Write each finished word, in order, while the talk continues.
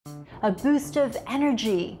a boost of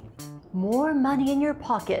energy, more money in your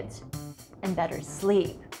pocket, and better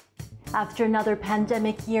sleep. After another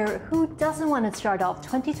pandemic year, who doesn't want to start off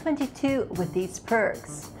 2022 with these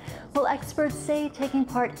perks? Well, experts say taking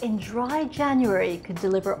part in Dry January could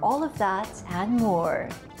deliver all of that and more.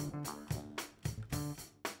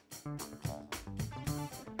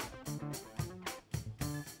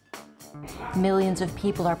 Millions of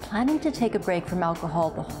people are planning to take a break from alcohol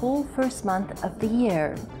the whole first month of the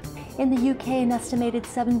year. In the UK, an estimated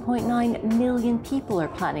 7.9 million people are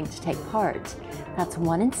planning to take part. That's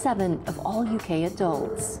 1 in 7 of all UK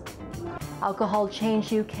adults. Alcohol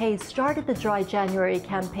Change UK started the Dry January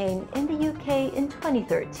campaign in the UK in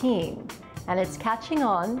 2013, and it's catching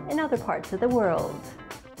on in other parts of the world.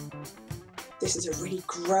 This is a really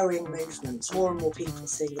growing movement. More and more people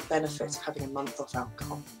seeing the benefit of having a month off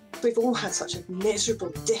alcohol. We've all had such a miserable,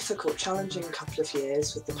 difficult, challenging couple of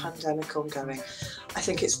years with the pandemic ongoing. I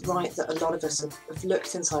think it's right that a lot of us have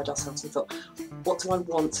looked inside ourselves and thought, what do I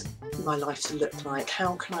want my life to look like?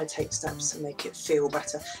 How can I take steps to make it feel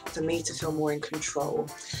better, for me to feel more in control?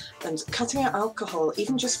 And cutting out alcohol,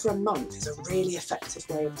 even just for a month, is a really effective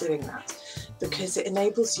way of doing that, because it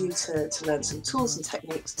enables you to learn some tools and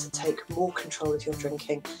techniques to take more control of your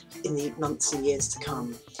drinking in the months and years to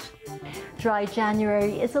come. Dry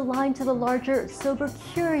January is aligned to the larger Sober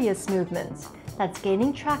Curious movement that's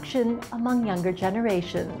gaining traction among younger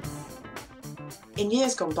generations. In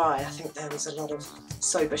years gone by, I think there was a lot of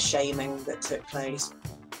sober shaming that took place.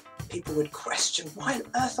 People would question, why on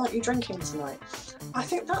earth aren't you drinking tonight? I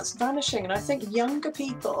think that's vanishing, and I think younger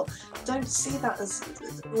people don't see that as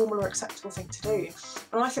a normal or acceptable thing to do.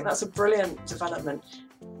 And I think that's a brilliant development.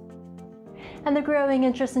 And the growing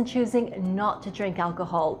interest in choosing not to drink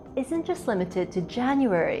alcohol isn't just limited to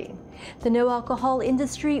January. The no-alcohol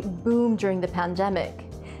industry boomed during the pandemic.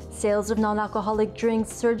 Sales of non-alcoholic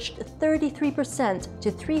drinks surged 33%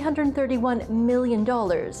 to $331 million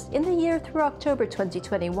in the year through October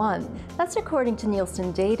 2021. That's according to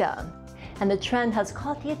Nielsen data. And the trend has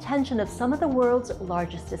caught the attention of some of the world's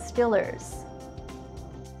largest distillers.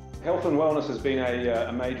 Health and wellness has been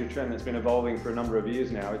a major trend that's been evolving for a number of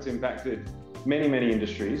years now. It's impacted many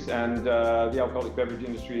industries, and the alcoholic beverage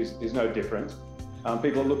industry is no different.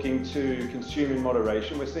 People are looking to consume in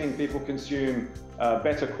moderation. We're seeing people consume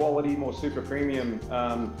better quality, more super premium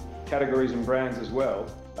categories and brands as well.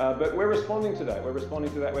 But we're responding to that. We're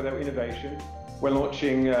responding to that with our innovation. We're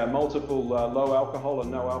launching multiple low alcohol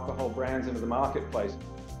and no alcohol brands into the marketplace.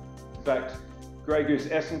 In fact, Grey Goose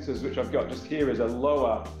Essences, which I've got just here, is a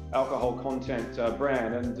lower alcohol content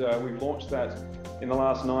brand, and we've launched that in the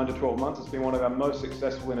last 9 to 12 months. It's been one of our most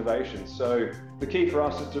successful innovations. So the key for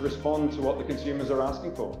us is to respond to what the consumers are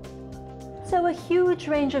asking for. So a huge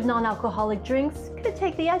range of non-alcoholic drinks could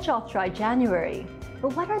take the edge off Dry January.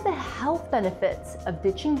 But what are the health benefits of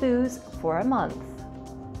ditching booze for a month?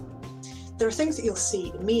 There are things that you'll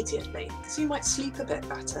see immediately. So you might sleep a bit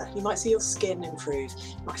better, you might see your skin improve,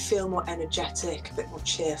 you might feel more energetic, a bit more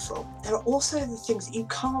cheerful. There are also the things that you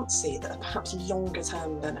can't see that are perhaps longer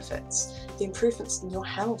term benefits, the improvements in your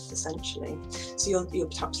health essentially. So you're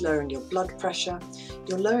perhaps lowering your blood pressure,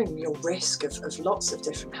 you're lowering your risk of lots of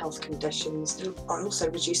different health conditions, you are also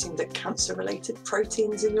reducing the cancer-related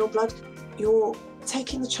proteins in your blood. You're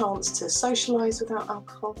taking the chance to socialise without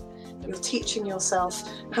alcohol. You're teaching yourself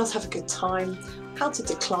how to have a good time, how to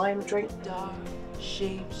decline a drink.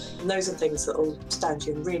 And those are things that will stand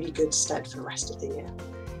you in really good stead for the rest of the year.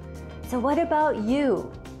 So what about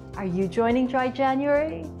you? Are you joining Dry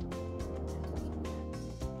January?